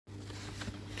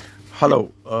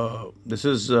Hello, this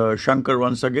is Shankar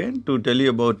once again to tell you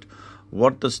about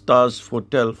what the stars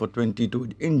foretell for 22.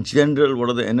 In general, what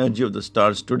are the energy of the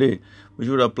stars today, which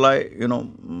would apply,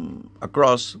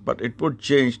 across, but it would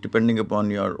change depending upon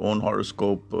your own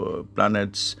horoscope,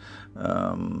 planets,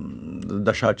 the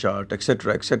dasha chart,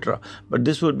 etc., etc. But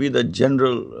this would be the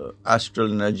general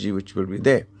astral energy which will be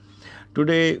there.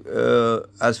 Today,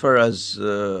 as far as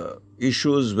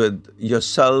issues with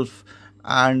yourself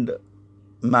and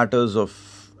matters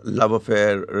of love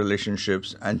affair,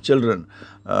 relationships, and children,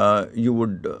 you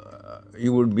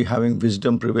would be having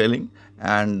wisdom prevailing,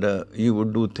 and you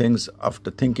would do things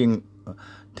after thinking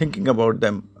about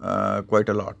them quite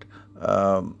a lot.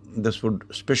 This would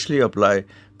especially apply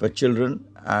for children,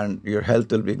 and your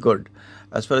health will be good.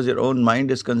 As far as your own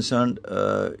mind is concerned,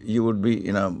 you would be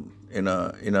in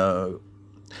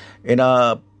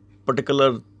a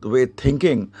particular way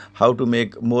thinking how to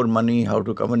make more money, how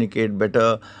to communicate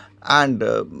better, and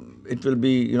it will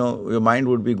be, your mind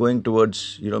would be going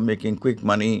towards, making quick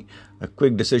money,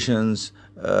 quick decisions,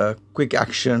 quick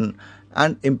action,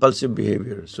 and impulsive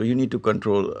behavior. So you need to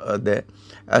control there.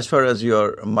 As far as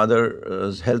your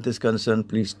mother's health is concerned,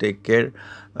 please take care.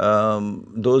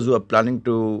 Those who are planning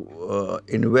to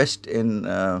invest in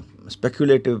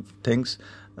speculative things,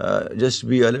 just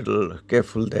be a little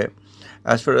careful there.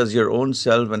 As far as your own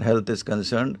self and health is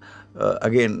concerned,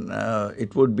 again,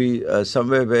 it would be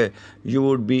somewhere where you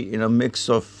would be in a mix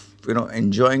of,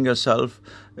 enjoying yourself.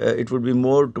 It would be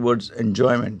more towards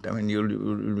enjoyment. I mean,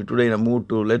 you'll be today in a mood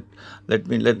to let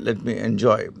me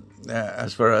enjoy.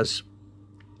 As far as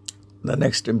the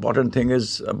next important thing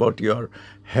is about your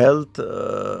health.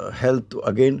 Health,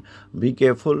 again, be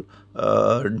careful.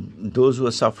 Those who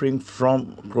are suffering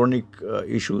from chronic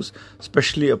issues,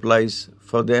 especially applies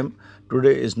for them.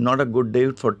 Today is not a good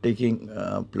day for taking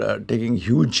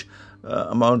huge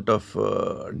amount of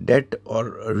debt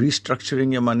or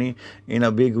restructuring your money in a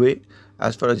big way.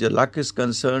 As far as your luck is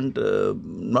concerned,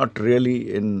 not really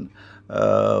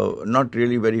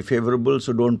very favorable.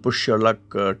 So don't push your luck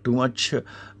too much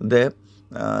there.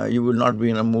 You will not be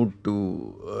in a mood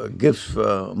to give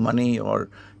money or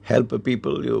help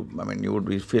people. You would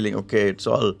be feeling, okay, it's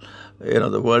all,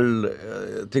 the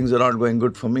world, things are not going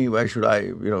good for me. Why should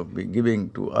I, be giving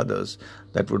to others?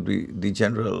 That would be the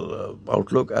general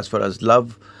outlook. As far as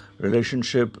love,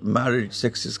 relationship, marriage,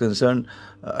 sex is concerned,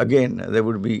 again, there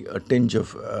would be a tinge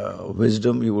of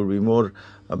wisdom. You would be more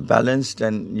balanced,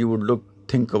 and you would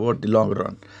think about the long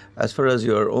run. As far as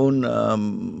your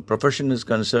own profession is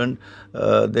concerned,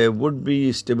 there would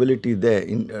be stability there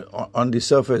on the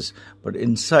surface, but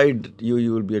inside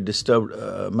you will be a disturbed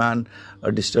man,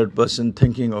 a disturbed person,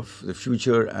 thinking of the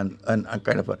future and a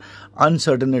kind of an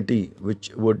uncertainty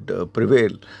which would prevail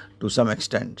to some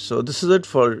extent. So this is it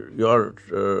for your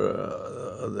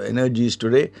the energies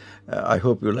today. I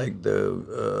hope you like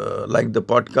the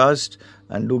podcast,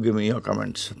 and do give me your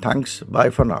comments. Thanks. Bye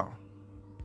for now.